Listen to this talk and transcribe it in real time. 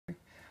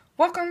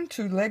Welcome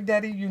to Leg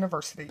Daddy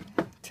University.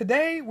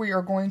 Today we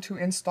are going to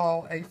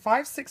install a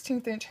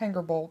 5/16 inch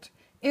hanger bolt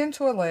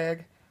into a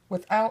leg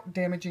without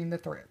damaging the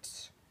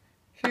threads.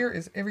 Here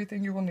is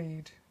everything you will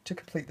need to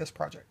complete this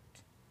project.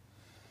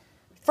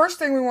 First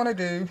thing we want to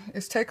do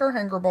is take our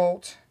hanger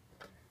bolt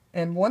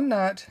and one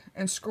nut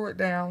and screw it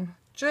down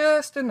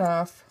just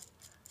enough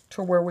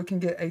to where we can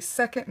get a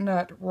second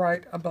nut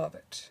right above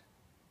it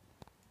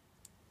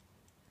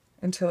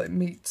until it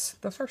meets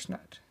the first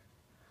nut.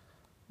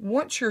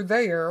 Once you're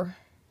there,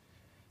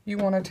 you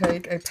want to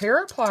take a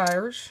pair of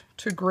pliers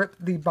to grip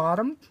the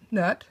bottom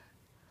nut,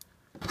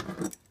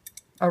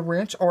 a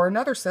wrench or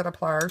another set of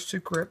pliers to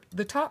grip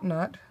the top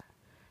nut,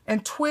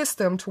 and twist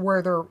them to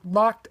where they're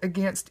locked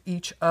against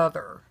each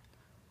other.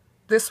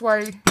 This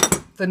way,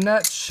 the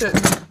nuts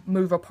shouldn't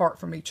move apart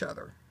from each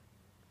other.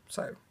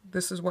 So,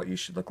 this is what you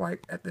should look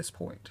like at this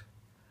point.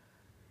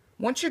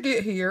 Once you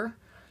get here,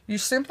 you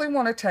simply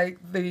want to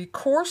take the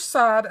coarse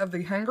side of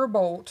the hanger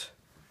bolt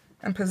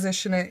and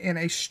position it in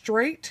a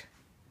straight,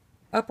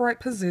 upright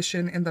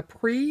position in the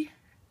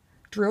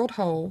pre-drilled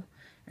hole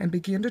and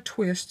begin to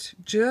twist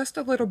just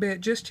a little bit,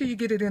 just till you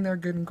get it in there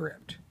good and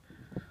gripped.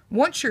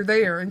 Once you're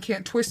there and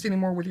can't twist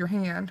anymore with your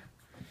hand,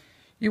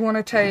 you want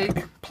to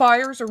take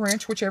pliers or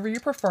wrench, whichever you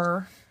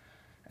prefer,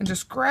 and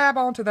just grab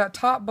onto that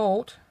top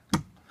bolt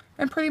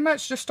and pretty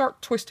much just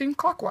start twisting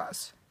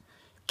clockwise,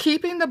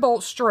 keeping the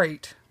bolt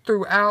straight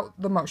throughout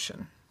the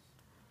motion.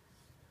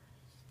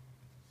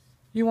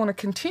 You want to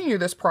continue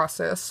this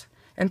process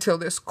until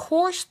this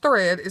coarse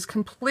thread is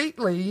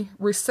completely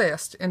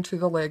recessed into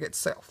the leg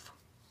itself.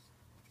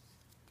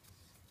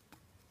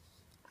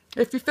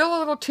 If you feel a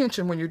little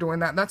tension when you're doing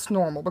that, that's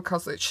normal,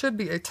 because it should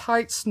be a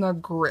tight,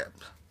 snug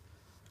grip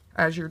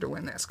as you're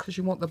doing this, because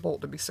you want the bolt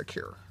to be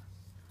secure.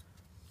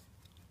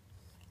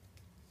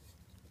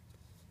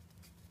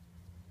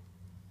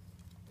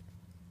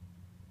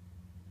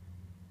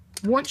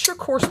 Once your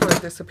coarse thread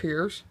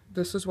disappears,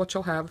 this is what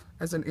you'll have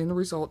as an end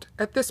result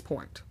at this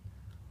point.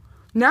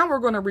 Now we're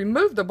going to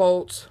remove the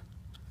bolts,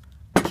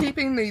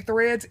 keeping the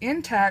threads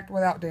intact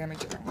without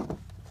damaging them.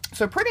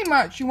 So pretty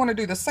much you want to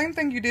do the same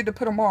thing you did to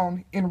put them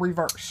on in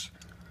reverse.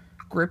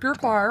 Grip your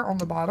plier on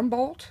the bottom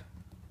bolt,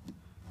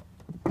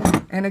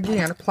 and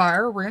again, a plier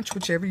or wrench,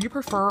 whichever you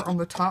prefer, on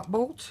the top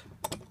bolt,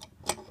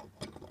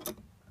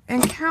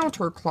 and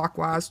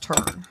counterclockwise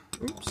turn.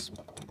 Oops.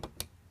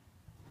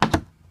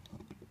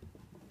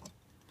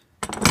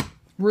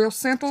 Real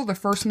simple. The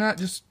first nut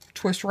just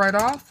twists right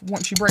off.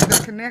 Once you break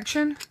the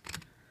connection,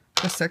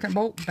 the second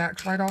bolt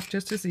backs right off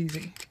just as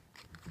easy.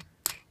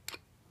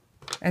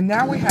 And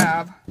now we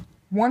have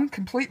one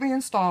completely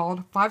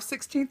installed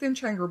 5/16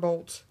 inch hanger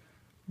bolt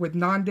with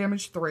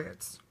non-damaged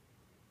threads.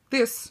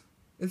 This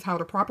is how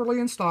to properly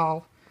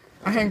install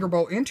a hanger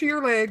bolt into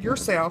your leg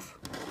yourself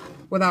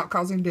without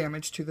causing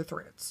damage to the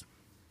threads.